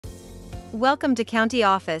Welcome to County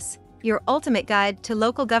Office, your ultimate guide to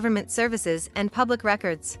local government services and public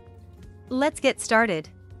records. Let's get started.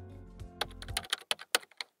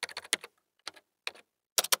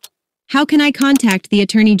 How can I contact the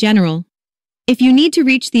Attorney General? If you need to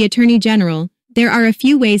reach the Attorney General, there are a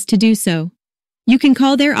few ways to do so. You can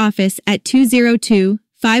call their office at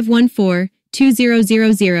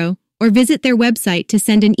 202-514-2000 or visit their website to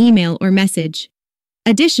send an email or message.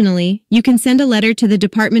 Additionally, you can send a letter to the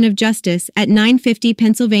Department of Justice at 950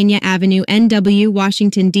 Pennsylvania Avenue, NW,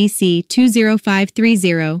 Washington, D.C.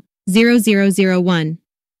 20530-0001.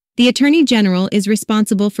 The Attorney General is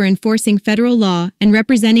responsible for enforcing federal law and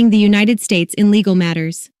representing the United States in legal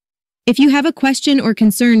matters. If you have a question or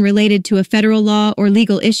concern related to a federal law or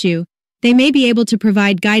legal issue, they may be able to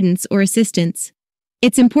provide guidance or assistance.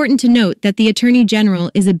 It's important to note that the Attorney General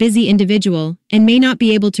is a busy individual and may not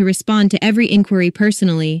be able to respond to every inquiry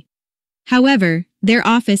personally. However, their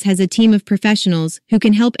office has a team of professionals who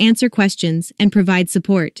can help answer questions and provide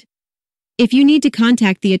support. If you need to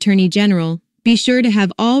contact the Attorney General, be sure to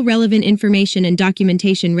have all relevant information and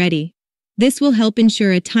documentation ready. This will help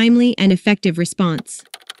ensure a timely and effective response.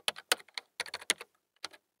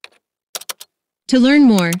 To learn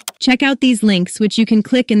more, check out these links which you can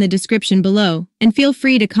click in the description below, and feel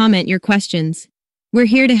free to comment your questions. We're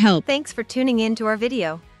here to help. Thanks for tuning in to our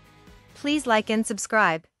video. Please like and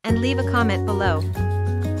subscribe, and leave a comment below.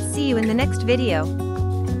 See you in the next video.